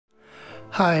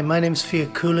Hi, my name's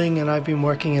Fiat Cooling and I've been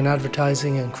working in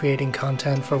advertising and creating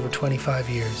content for over 25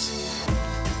 years.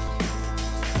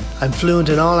 I'm fluent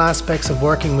in all aspects of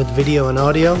working with video and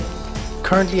audio.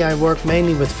 Currently I work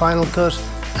mainly with Final Cut,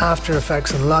 After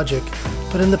Effects and Logic,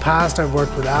 but in the past I've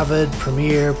worked with Avid,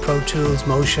 Premiere, Pro Tools,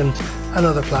 Motion and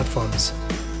other platforms.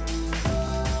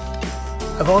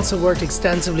 I've also worked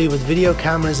extensively with video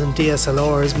cameras and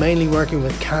DSLRs, mainly working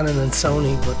with Canon and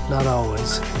Sony, but not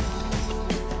always.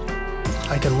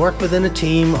 I can work within a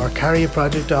team or carry a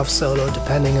project off solo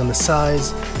depending on the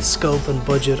size, scope and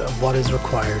budget of what is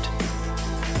required.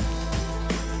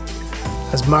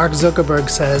 As Mark Zuckerberg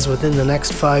says, within the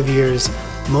next 5 years,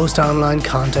 most online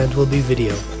content will be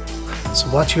video. So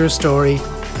what's your story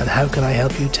and how can I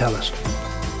help you tell it?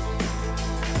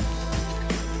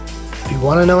 If you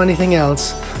want to know anything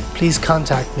else, please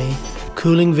contact me,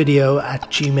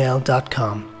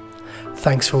 coolingvideo@gmail.com.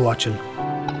 Thanks for watching.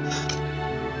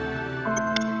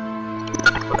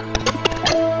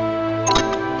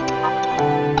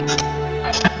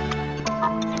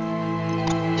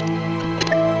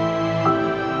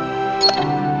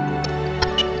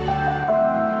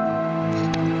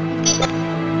 You